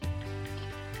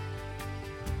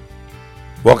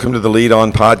Welcome to the Lead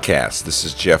On Podcast. This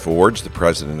is Jeff Iorg, the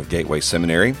president of Gateway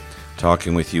Seminary,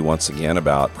 talking with you once again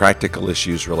about practical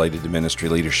issues related to ministry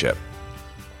leadership.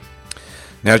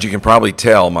 Now, as you can probably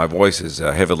tell, my voice is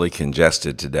heavily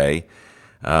congested today,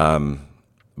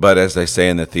 but as they say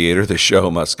in the theater, the show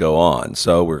must go on,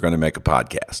 so we're going to make a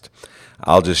podcast.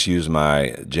 I'll just use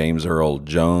my James Earl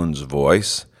Jones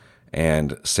voice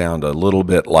and sound a little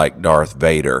bit like Darth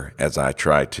Vader as I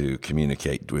try to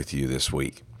communicate with you this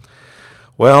week.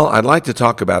 Well, I'd like to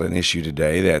talk about an issue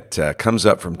today that comes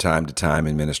up from time to time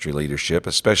in ministry leadership,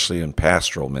 especially in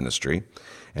pastoral ministry,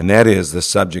 and that is the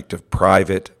subject of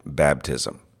private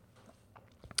baptism.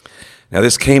 Now,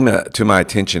 this came to my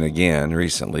attention again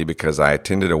recently because I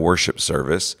attended a worship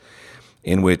service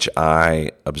in which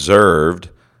I observed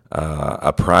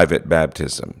a private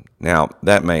baptism. Now,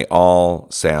 that may all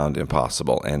sound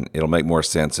impossible, and it'll make more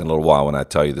sense in a little while when I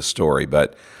tell you the story,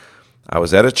 but I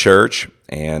was at a church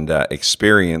and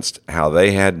experienced how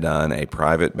they had done a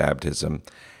private baptism,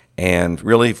 and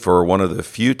really for one of the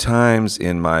few times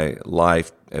in my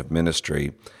life of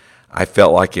ministry, I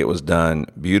felt like it was done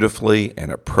beautifully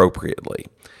and appropriately.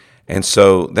 And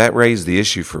so that raised the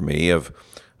issue for me of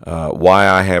why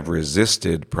I have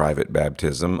resisted private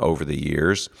baptism over the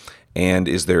years, and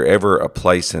is there ever a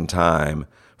place and time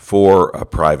for a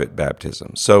private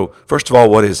baptism? So first of all,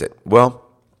 what is it? Well,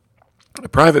 a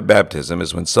private baptism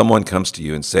is when someone comes to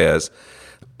you and says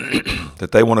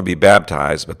that they want to be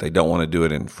baptized, but they don't want to do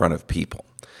it in front of people.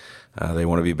 They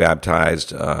want to be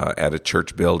baptized at a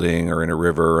church building or in a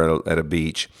river or at a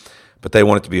beach, but they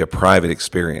want it to be a private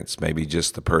experience, maybe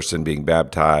just the person being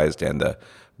baptized and the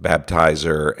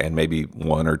baptizer and maybe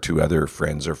one or two other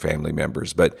friends or family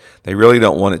members, but they really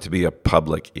don't want it to be a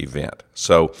public event.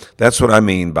 So that's what I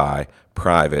mean by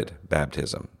private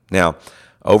baptism. Now,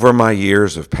 over my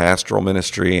years of pastoral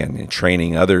ministry and in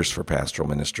training others for pastoral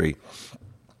ministry,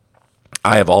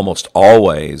 I have almost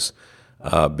always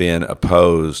been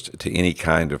opposed to any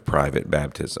kind of private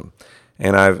baptism.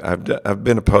 And I've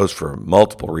been opposed for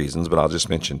multiple reasons, but I'll just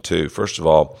mention two. First of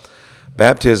all,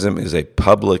 baptism is a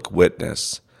public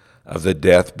witness of the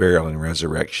death, burial, and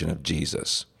resurrection of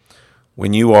Jesus.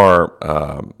 When you are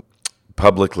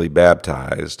publicly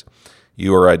baptized,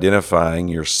 you are identifying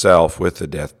yourself with the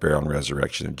death, burial, and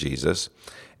resurrection of Jesus,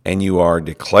 and you are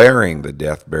declaring the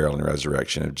death, burial, and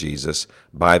resurrection of Jesus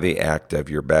by the act of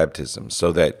your baptism,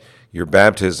 so that your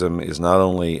baptism is not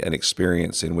only an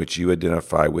experience in which you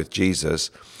identify with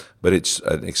Jesus, but it's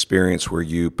an experience where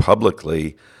you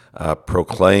publicly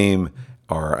proclaim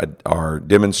or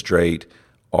demonstrate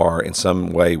or in some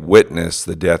way witness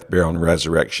the death, burial, and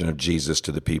resurrection of Jesus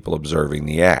to the people observing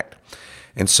the act.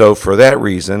 And so for that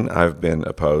reason, I've been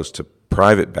opposed to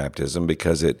private baptism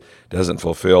because it doesn't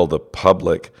fulfill the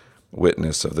public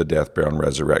witness of the death, burial, and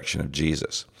resurrection of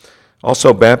Jesus.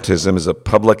 Also, baptism is a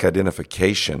public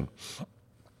identification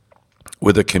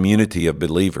with a community of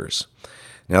believers.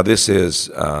 Now, this is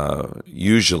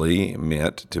usually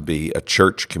meant to be a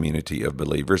church community of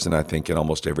believers, and I think in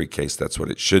almost every case that's what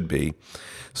it should be.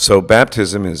 So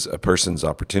baptism is a person's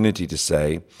opportunity to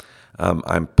say,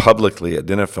 I'm publicly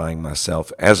identifying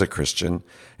myself as a Christian,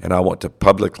 and I want to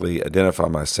publicly identify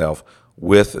myself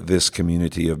with this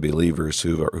community of believers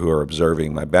who are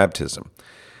observing my baptism.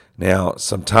 Now,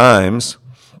 sometimes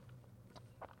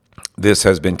this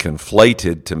has been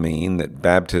conflated to mean that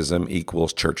baptism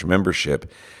equals church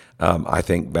membership. I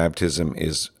think baptism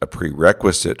is a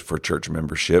prerequisite for church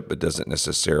membership, but doesn't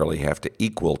necessarily have to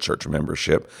equal church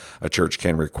membership. A church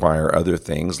can require other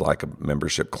things like a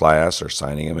membership class or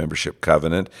signing a membership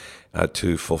covenant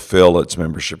to fulfill its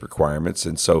membership requirements.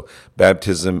 And so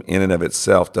baptism in and of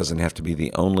itself doesn't have to be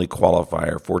the only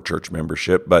qualifier for church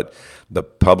membership, but the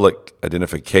public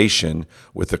identification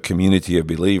with a community of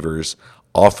believers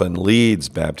often leads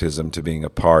baptism to being a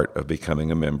part of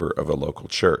becoming a member of a local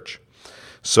church.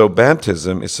 So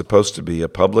baptism is supposed to be a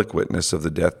public witness of the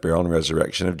death, burial, and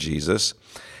resurrection of Jesus,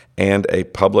 and a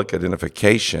public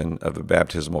identification of a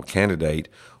baptismal candidate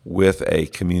with a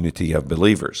community of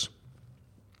believers.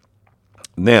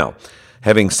 Now,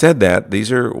 having said that,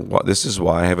 this is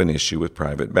why I have an issue with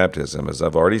private baptism. As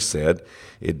I've already said,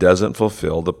 it doesn't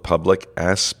fulfill the public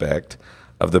aspect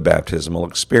of the baptismal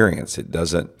experience. It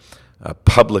doesn't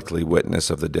publicly witness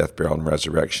of the death, burial, and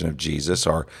resurrection of Jesus,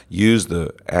 or use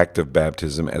the act of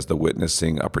baptism as the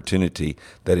witnessing opportunity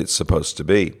that it's supposed to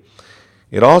be.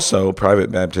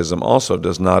 Private baptism also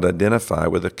does not identify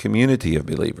with a community of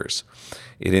believers.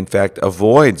 It, in fact,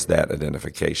 avoids that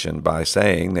identification by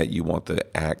saying that you want the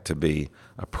act to be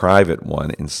a private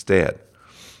one instead.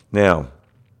 Now,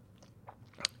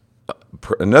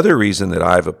 another reason that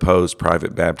I've opposed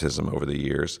private baptism over the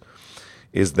years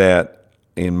is that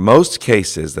in most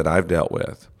cases that I've dealt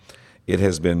with, it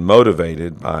has been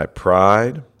motivated by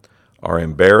pride or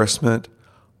embarrassment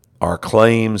or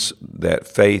claims that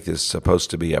faith is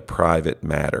supposed to be a private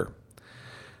matter.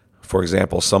 For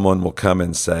example, someone will come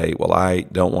and say, well, I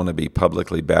don't want to be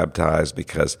publicly baptized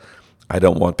because I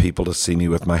don't want people to see me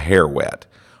with my hair wet,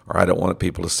 or I don't want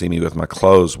people to see me with my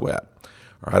clothes wet,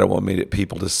 or I don't want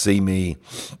people to see me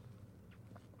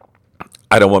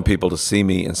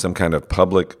in some kind of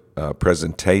public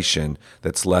presentation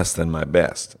that's less than my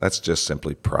best. That's just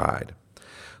simply pride.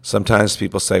 Sometimes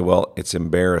people say, well, it's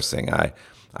embarrassing. I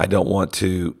don't want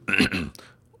to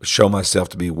show myself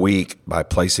to be weak by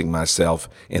placing myself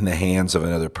in the hands of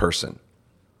another person.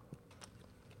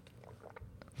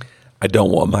 I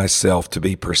don't want myself to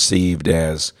be perceived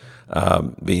as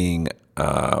being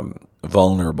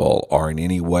vulnerable or in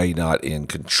any way not in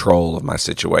control of my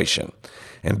situation.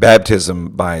 And baptism,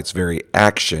 by its very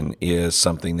action, is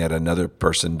something that another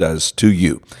person does to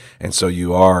you. And so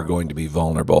you are going to be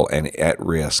vulnerable and at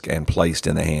risk and placed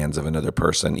in the hands of another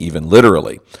person, even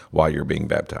literally, while you're being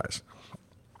baptized.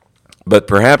 But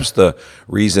perhaps the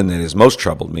reason that has most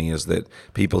troubled me is that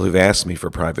people who've asked me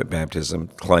for private baptism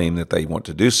claim that they want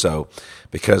to do so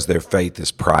because their faith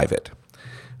is private.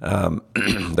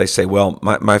 They say, well,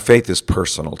 my faith is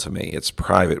personal to me. It's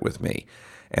private with me.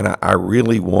 And I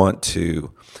really want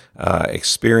to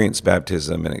experience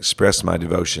baptism and express my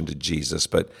devotion to Jesus,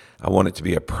 but I want it to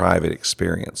be a private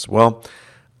experience. Well,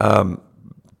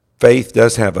 faith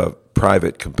does have a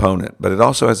private component, but it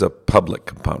also has a public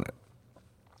component.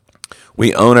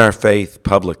 We own our faith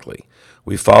publicly.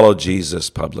 We follow Jesus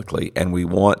publicly, and we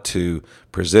want to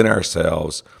present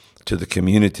ourselves to the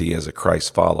community as a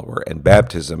Christ follower, and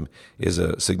baptism is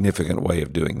a significant way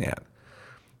of doing that.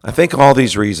 I think all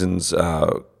these reasons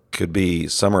could be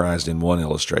summarized in one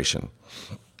illustration.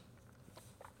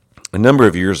 A number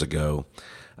of years ago,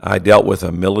 I dealt with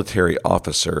a military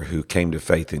officer who came to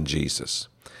faith in Jesus.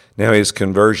 Now, his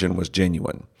conversion was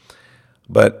genuine,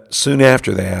 but soon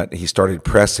after that, he started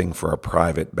pressing for a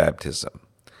private baptism.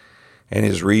 And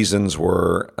his reasons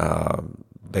were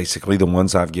basically the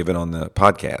ones I've given on the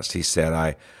podcast. He said,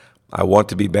 I want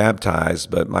to be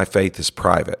baptized, but my faith is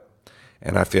private.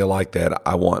 And I feel like that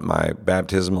I want my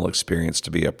baptismal experience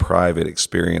to be a private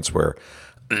experience where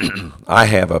I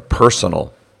have a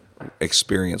personal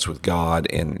experience with God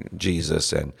and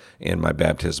Jesus and in my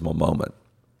baptismal moment.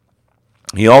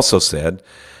 He also said,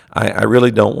 I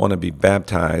really don't want to be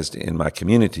baptized in my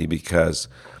community because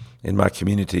in my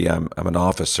community I'm an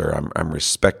officer. I'm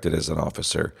respected as an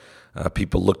officer.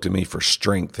 People look to me for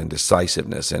strength and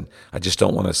decisiveness, and I just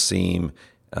don't want to seem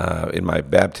in my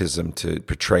baptism to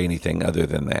portray anything other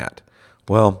than that.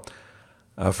 Well,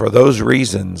 for those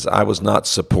reasons, I was not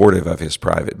supportive of his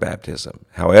private baptism.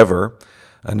 However,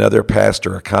 another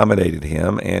pastor accommodated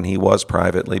him, and he was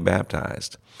privately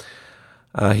baptized.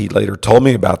 He later told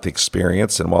me about the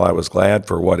experience, and while I was glad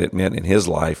for what it meant in his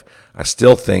life, I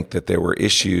still think that there were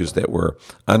issues that were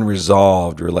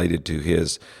unresolved related to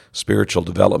his spiritual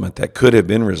development that could have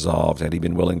been resolved had he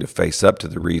been willing to face up to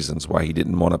the reasons why he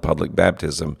didn't want a public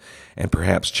baptism and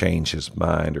perhaps change his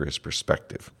mind or his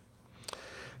perspective.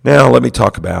 Now, let me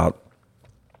talk about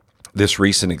this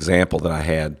recent example that I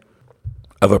had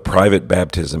of a private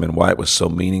baptism and why it was so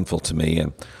meaningful to me,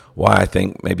 and why I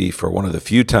think maybe for one of the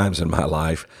few times in my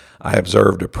life I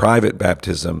observed a private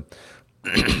baptism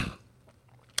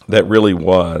that really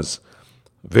was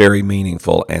very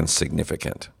meaningful and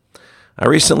significant. I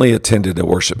recently attended a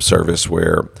worship service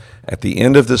where at the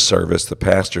end of the service the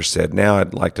pastor said, now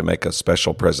I'd like to make a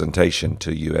special presentation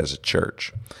to you as a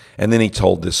church. And then he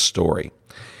told this story.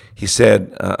 He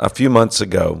said, a few months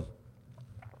ago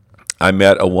I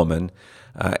met a woman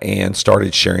and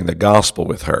started sharing the gospel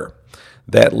with her.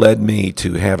 That led me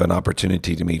to have an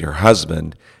opportunity to meet her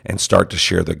husband and start to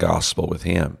share the gospel with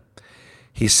him.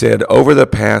 He said, over the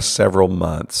past several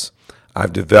months,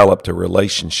 I've developed a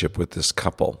relationship with this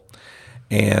couple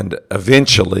and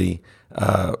eventually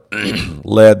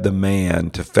led the man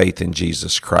to faith in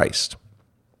Jesus Christ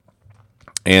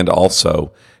and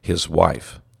also his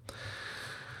wife.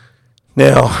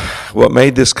 Now, what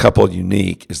made this couple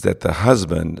unique is that the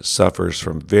husband suffers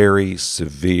from very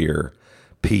severe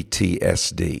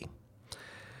PTSD.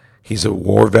 He's a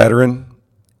war veteran.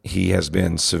 He has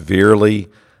been severely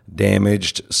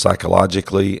damaged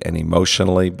psychologically and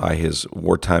emotionally by his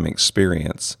wartime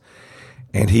experience,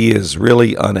 and he is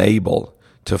really unable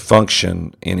to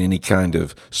function in any kind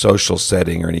of social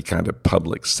setting or any kind of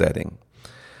public setting.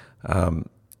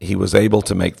 He was able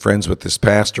to make friends with this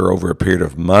pastor over a period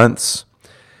of months,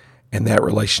 and that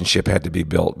relationship had to be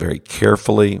built very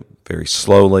carefully, very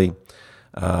slowly.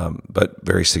 but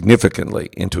very significantly,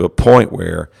 into a point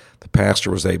where the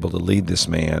pastor was able to lead this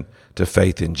man to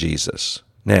faith in Jesus.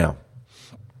 Now,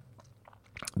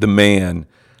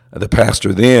 the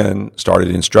pastor then started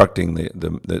instructing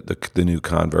the new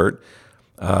convert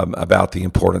about the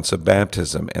importance of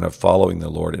baptism and of following the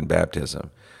Lord in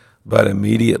baptism. But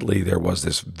immediately there was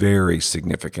this very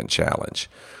significant challenge.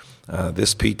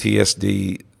 This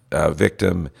PTSD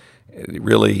victim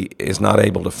really is not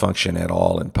able to function at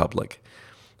all in public.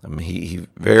 He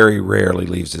very rarely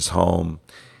leaves his home.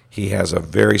 He has a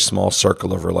very small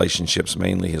circle of relationships,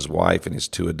 mainly his wife and his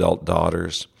 2 adult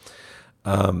daughters.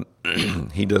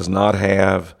 He does not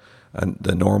have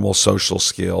the normal social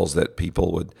skills that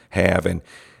people would have, and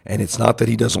it's not that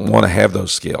he doesn't want to have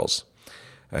those skills.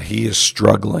 He is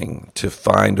struggling to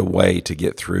find a way to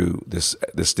get through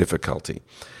this difficulty.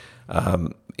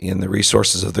 In the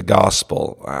resources of the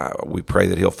gospel, we pray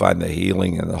that he'll find the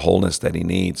healing and the wholeness that he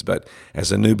needs, but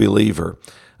as a new believer,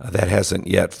 that hasn't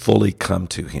yet fully come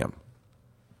to him.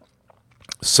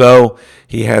 So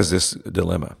he has this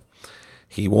dilemma.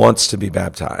 He wants to be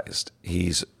baptized.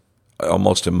 He's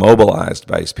almost immobilized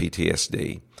by his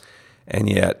PTSD. And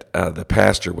yet the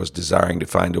pastor was desiring to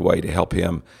find a way to help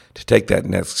him to take that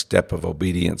next step of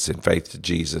obedience and faith to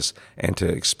Jesus and to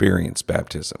experience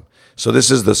baptism. So this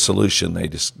is the solution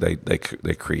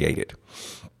they created.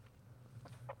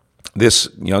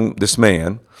 This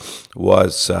man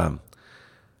was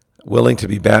willing to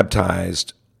be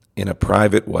baptized in a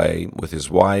private way with his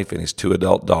wife and his 2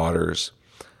 adult daughters,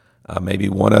 maybe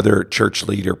one other church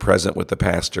leader present with the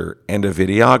pastor, and a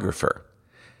videographer.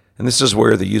 And this is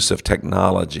where the use of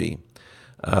technology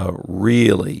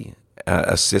really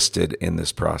assisted in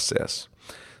this process.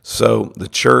 So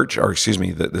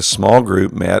the small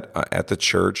group met at the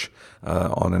church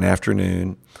on an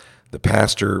afternoon. The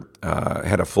pastor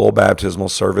had a full baptismal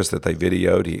service that they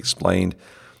videoed. He explained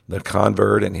the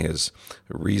convert and his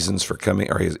reasons for coming,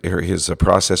 or his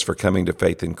process for coming to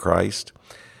faith in Christ.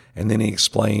 And then he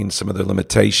explained some of the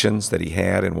limitations that he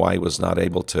had and why he was not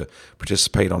able to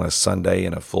participate on a Sunday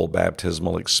in a full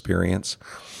baptismal experience.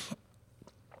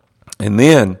 And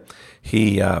then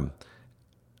he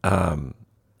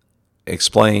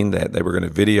explained that they were going to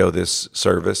video this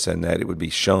service and that it would be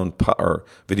shown, or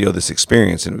video this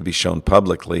experience, and it would be shown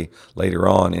publicly later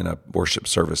on in a worship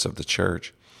service of the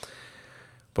church.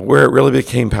 But where it really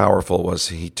became powerful was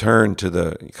he turned to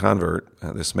the convert,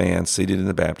 this man seated in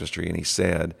the baptistry, and he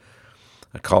said,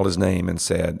 I called his name and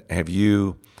said, have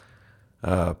you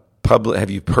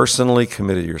personally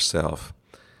committed yourself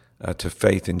to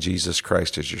faith in Jesus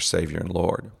Christ as your Savior and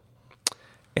Lord?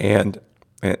 And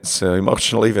it's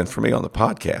emotional even for me on the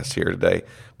podcast here today.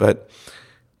 But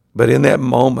in that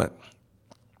moment,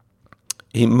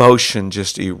 emotion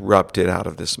just erupted out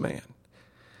of this man.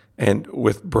 And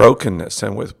with brokenness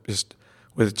and with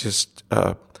just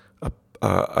a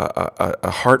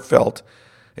heartfelt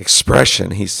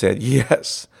expression, he said,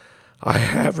 yes, I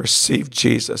have received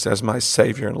Jesus as my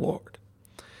Savior and Lord.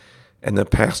 And the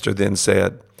pastor then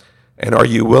said, and are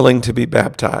you willing to be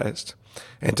baptized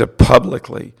and to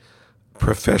publicly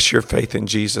profess your faith in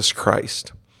Jesus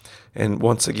Christ? And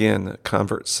once again, the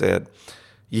convert said,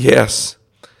 yes,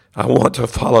 I want to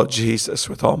follow Jesus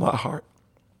with all my heart.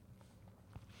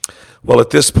 Well,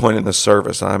 at this point in the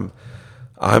service, I'm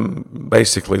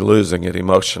basically losing it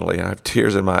emotionally. I have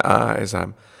tears in my eyes.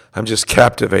 I'm just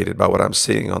captivated by what I'm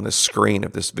seeing on this screen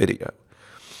of this video.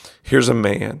 Here's a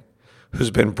man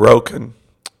who's been broken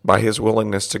by his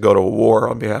willingness to go to war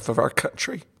on behalf of our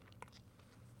country.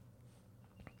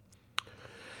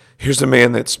 Here's a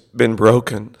man that's been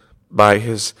broken by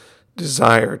his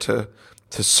desire to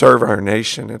serve our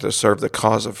nation and to serve the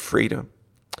cause of freedom.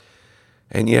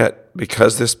 And yet,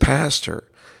 because this pastor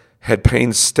had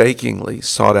painstakingly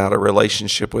sought out a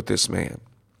relationship with this man,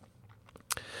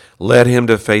 led him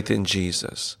to faith in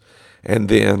Jesus, and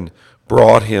then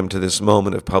brought him to this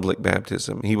moment of public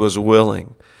baptism, he was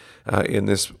willing in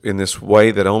this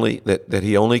way that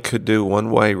he only could do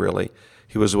one way, really.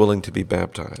 He was willing to be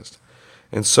baptized.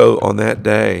 And so on that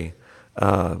day,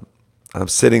 I'm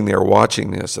sitting there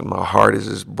watching this, and my heart is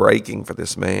just breaking for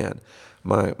this man.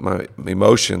 My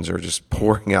emotions are just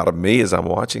pouring out of me as I'm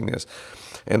watching this.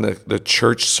 And the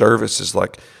church service is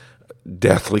like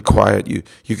deathly quiet.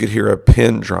 You could hear a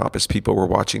pin drop as people were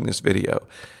watching this video.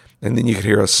 And then you could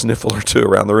hear a sniffle or two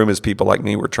around the room as people like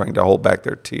me were trying to hold back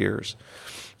their tears.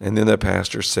 And then the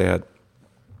pastor said,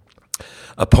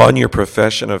 upon your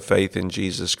profession of faith in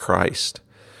Jesus Christ,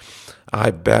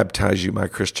 I baptize you, my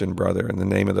Christian brother, in the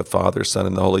name of the Father, Son,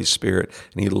 and the Holy Spirit.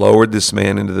 And he lowered this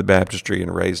man into the baptistry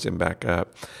and raised him back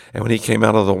up. And when he came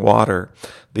out of the water,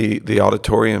 the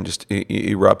auditorium just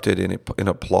erupted in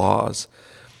applause,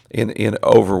 in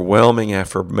overwhelming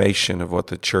affirmation of what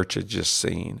the church had just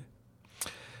seen.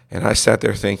 And I sat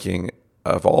there thinking,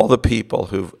 of all the people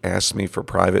who've asked me for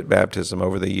private baptism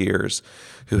over the years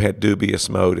who had dubious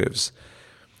motives,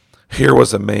 here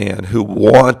was a man who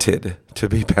wanted to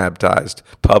be baptized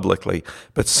publicly,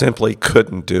 but simply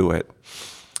couldn't do it.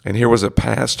 And here was a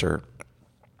pastor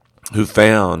who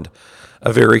found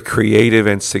a very creative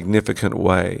and significant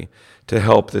way to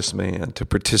help this man to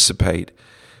participate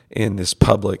in this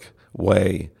public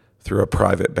way through a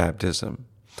private baptism.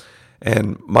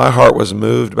 And my heart was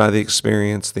moved by the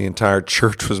experience. The entire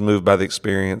church was moved by the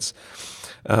experience.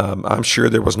 I'm sure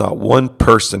there was not one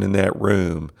person in that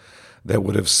room that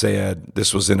would have said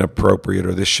this was inappropriate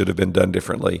or this should have been done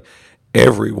differently.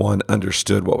 Everyone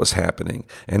understood what was happening,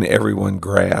 and everyone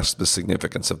grasped the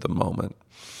significance of the moment.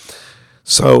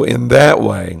 So in that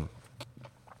way,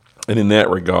 and in that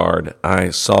regard, I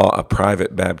saw a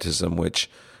private baptism which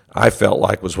I felt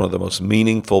like was one of the most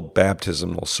meaningful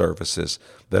baptismal services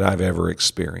that I've ever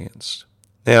experienced.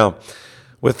 Now,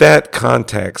 with that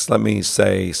context, let me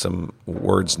say some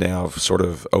words now of sort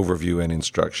of overview and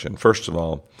instruction. First of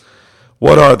all,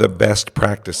 what are the best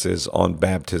practices on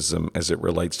baptism as it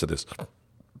relates to this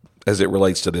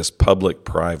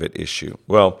public-private issue?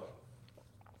 Well,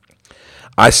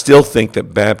 I still think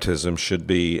that baptism should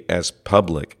be as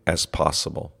public as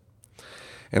possible.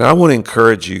 And I want to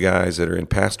encourage you guys that are in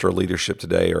pastoral leadership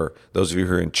today, or those of you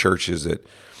who are in churches that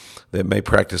may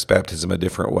practice baptism a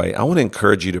different way, I want to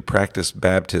encourage you to practice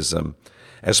baptism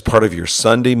as part of your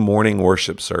Sunday morning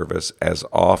worship service as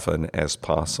often as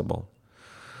possible.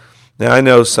 Now, I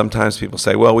know sometimes people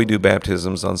say, well, we do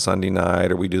baptisms on Sunday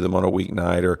night, or we do them on a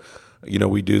weeknight, or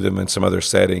we do them in some other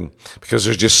setting because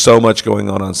there's just so much going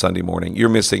on Sunday morning. You're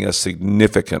missing a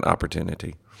significant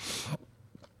opportunity.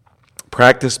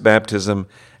 Practice baptism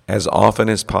as often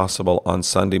as possible on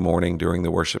Sunday morning during the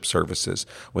worship services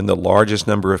when the largest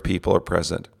number of people are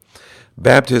present.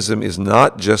 Baptism is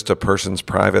not just a person's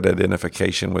private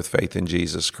identification with faith in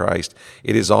Jesus Christ.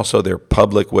 It is also their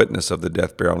public witness of the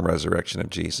death, burial, and resurrection of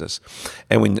Jesus.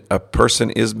 And when a person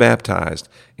is baptized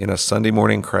in a Sunday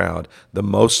morning crowd, the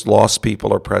most lost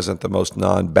people are present, the most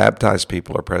non-baptized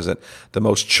people are present, the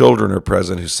most children are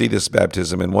present who see this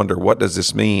baptism and wonder, what does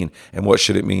this mean and what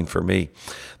should it mean for me?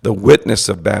 The witness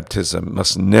of baptism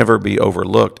must never be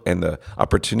overlooked, and the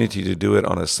opportunity to do it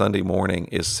on a Sunday morning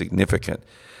is significant.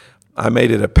 I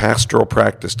made it a pastoral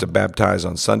practice to baptize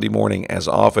on Sunday morning as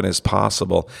often as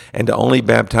possible and to only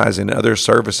baptize in other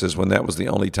services when that was the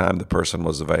only time the person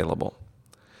was available.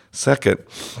 Second,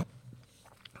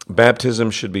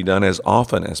 baptism should be done as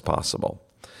often as possible.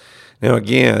 Now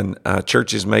again,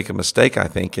 churches make a mistake, I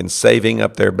think, in saving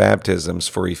up their baptisms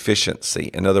for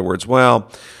efficiency. In other words,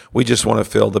 we just want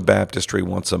to fill the baptistry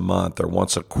once a month or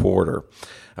once a quarter.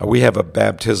 We have a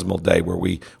baptismal day where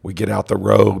we get out the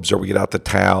robes, or we get out the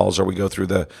towels, or we go through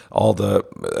all the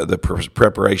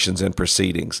preparations and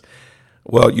proceedings.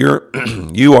 Well,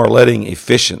 you are letting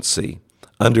efficiency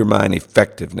undermine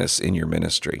effectiveness in your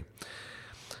ministry.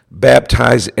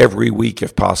 Baptize every week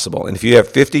if possible. And if you have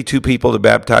 52 people to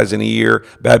baptize in a year,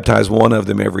 baptize one of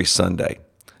them every Sunday.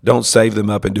 Don't save them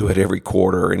up and do it every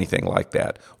quarter or anything like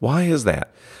that. Why is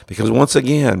that? Because once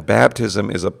again, baptism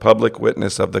is a public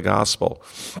witness of the gospel.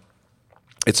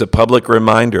 It's a public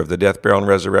reminder of the death, burial, and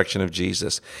resurrection of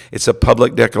Jesus. It's a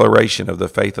public declaration of the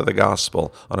faith of the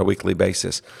gospel on a weekly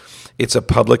basis. It's a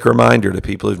public reminder to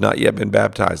people who've not yet been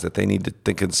baptized that they need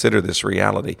to consider this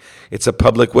reality. It's a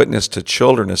public witness to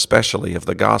children especially of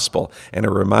the gospel, and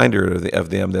a reminder of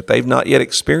them that they've not yet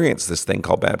experienced this thing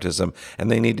called baptism,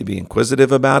 and they need to be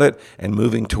inquisitive about it and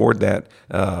moving toward that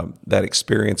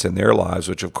experience in their lives,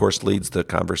 which of course leads to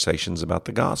conversations about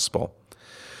the gospel.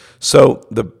 So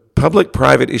the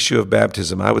public-private issue of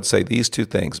baptism, I would say these two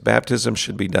things. Baptism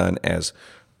should be done as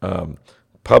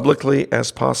publicly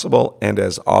as possible and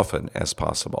as often as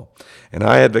possible. And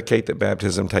I advocate that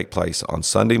baptism take place on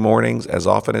Sunday mornings as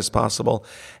often as possible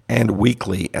and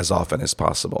weekly as often as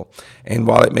possible. And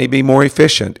while it may be more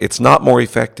efficient, it's not more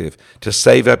effective to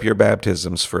save up your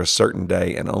baptisms for a certain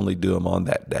day and only do them on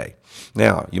that day.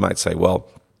 Now, you might say, well,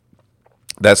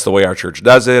 that's the way our church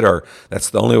does it, or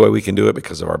that's the only way we can do it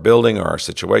because of our building or our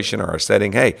situation or our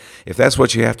setting. Hey, if that's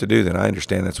what you have to do, then I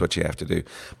understand that's what you have to do.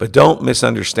 But don't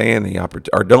misunderstand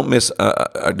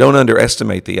don't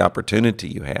underestimate the opportunity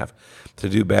you have to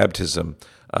do baptism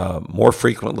more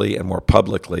frequently and more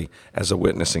publicly as a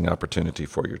witnessing opportunity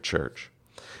for your church.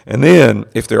 And then,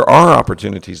 if there are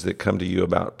opportunities that come to you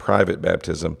about private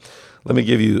baptism, let me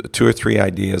give you 2 or 3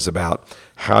 ideas about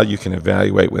how you can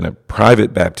evaluate when a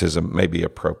private baptism may be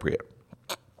appropriate.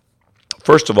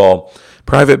 First of all,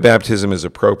 private baptism is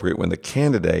appropriate when the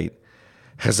candidate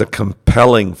has a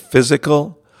compelling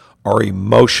physical or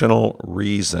emotional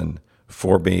reason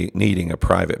for needing a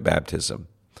private baptism.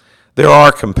 There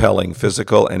are compelling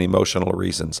physical and emotional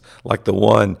reasons, like the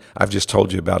one I've just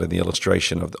told you about in the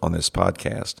illustration on this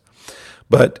podcast.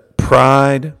 But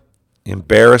pride,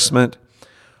 embarrassment,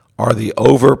 or the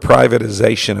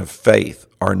over-privatization of faith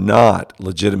are not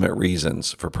legitimate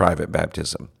reasons for private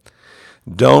baptism.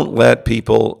 Don't let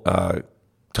people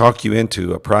talk you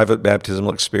into a private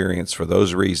baptismal experience for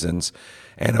those reasons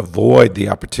and avoid the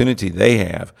opportunity they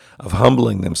have of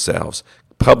humbling themselves,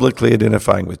 publicly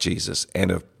identifying with Jesus,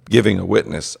 and of giving a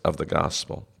witness of the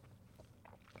gospel.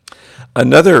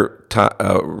 Another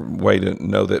way to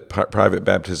know that private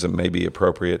baptism may be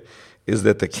appropriate is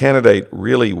that the candidate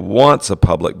really wants a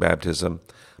public baptism,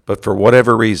 but for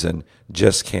whatever reason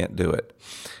just can't do it.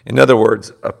 In other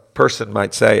words, a person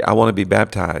might say, I want to be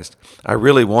baptized. I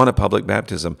really want a public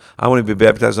baptism. I want to be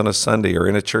baptized on a Sunday or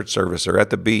in a church service or at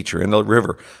the beach or in the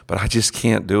river, but I just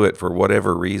can't do it for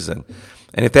whatever reason.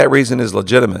 And if that reason is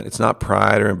legitimate, it's not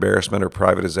pride or embarrassment or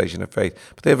privatization of faith,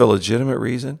 but they have a legitimate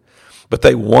reason, but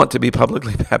they want to be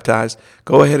publicly baptized,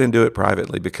 go ahead and do it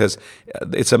privately, because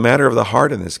it's a matter of the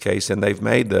heart in this case, and they've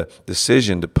made the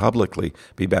decision to publicly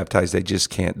be baptized. They just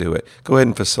can't do it. Go ahead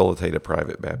and facilitate a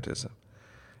private baptism.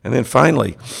 And then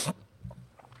finally,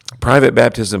 private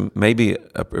baptism may be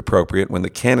appropriate when the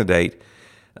candidate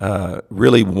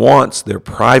really wants their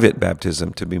private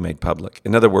baptism to be made public.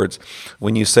 In other words,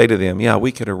 when you say to them, yeah,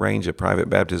 we could arrange a private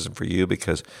baptism for you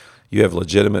because you have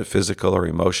legitimate physical or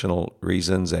emotional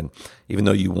reasons, and even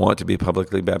though you want to be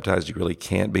publicly baptized, you really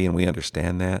can't be, and we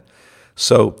understand that.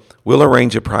 So we'll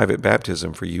arrange a private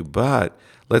baptism for you, but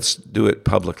let's do it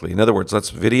publicly. In other words, let's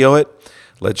video it.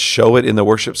 Let's show it in the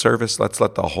worship service. Let's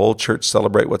let the whole church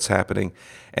celebrate what's happening.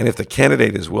 And if the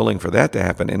candidate is willing for that to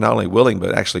happen, and not only willing,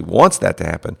 but actually wants that to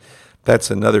happen, that's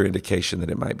another indication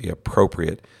that it might be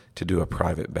appropriate to do a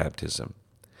private baptism.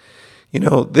 You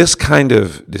know, this kind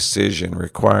of decision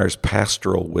requires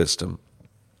pastoral wisdom.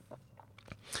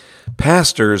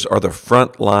 Pastors are the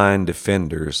frontline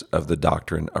defenders of the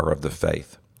doctrine or of the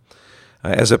faith.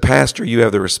 As a pastor, you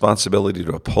have the responsibility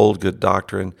to uphold good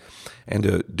doctrine and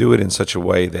to do it in such a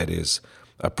way that is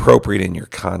appropriate in your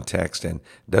context and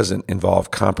doesn't involve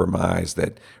compromise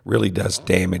that really does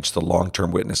damage the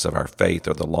long-term witness of our faith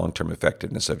or the long-term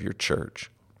effectiveness of your church.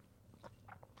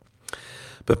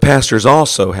 But pastors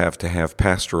also have to have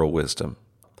pastoral wisdom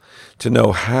to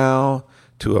know how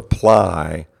to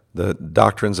apply the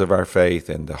doctrines of our faith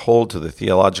and to hold to the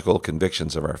theological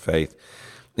convictions of our faith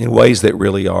in ways that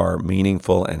really are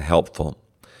meaningful and helpful.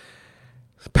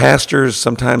 Pastors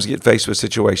sometimes get faced with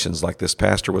situations like this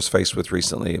pastor was faced with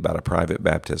recently about a private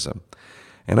baptism.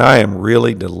 And I am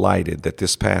really delighted that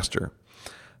this pastor,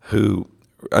 who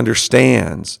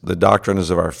understands the doctrines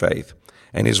of our faith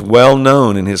and is well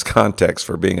known in his context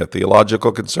for being a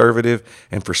theological conservative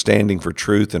and for standing for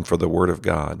truth and for the Word of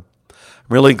God, I'm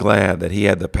really glad that he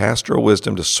had the pastoral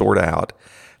wisdom to sort out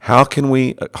how can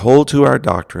we hold to our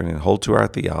doctrine and hold to our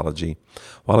theology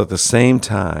while at the same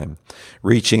time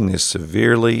reaching this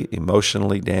severely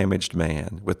emotionally damaged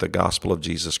man with the gospel of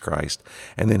Jesus Christ,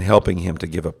 and then helping him to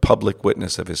give a public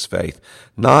witness of his faith,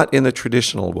 not in the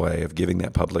traditional way of giving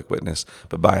that public witness,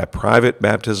 but by a private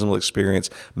baptismal experience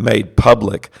made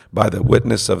public by the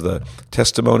witness of the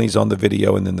testimonies on the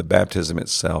video and then the baptism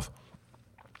itself.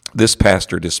 This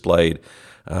pastor displayed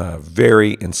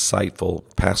very insightful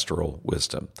pastoral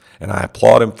wisdom. And I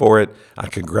applaud him for it. I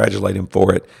congratulate him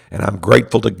for it. And I'm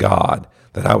grateful to God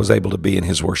that I was able to be in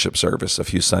his worship service a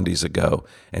few Sundays ago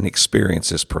and experience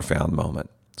this profound moment.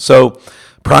 So,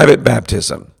 private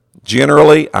baptism.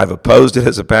 Generally, I've opposed it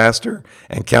as a pastor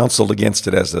and counseled against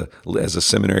it as a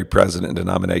seminary president and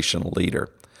denominational leader.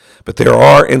 But there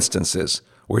are instances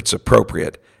where it's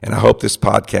appropriate, and I hope this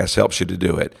podcast helps you to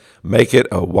do it. Make it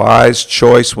a wise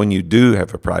choice when you do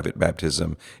have a private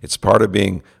baptism. It's part of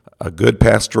being a good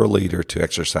pastoral leader to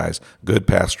exercise good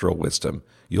pastoral wisdom.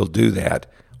 You'll do that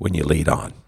when you lead on.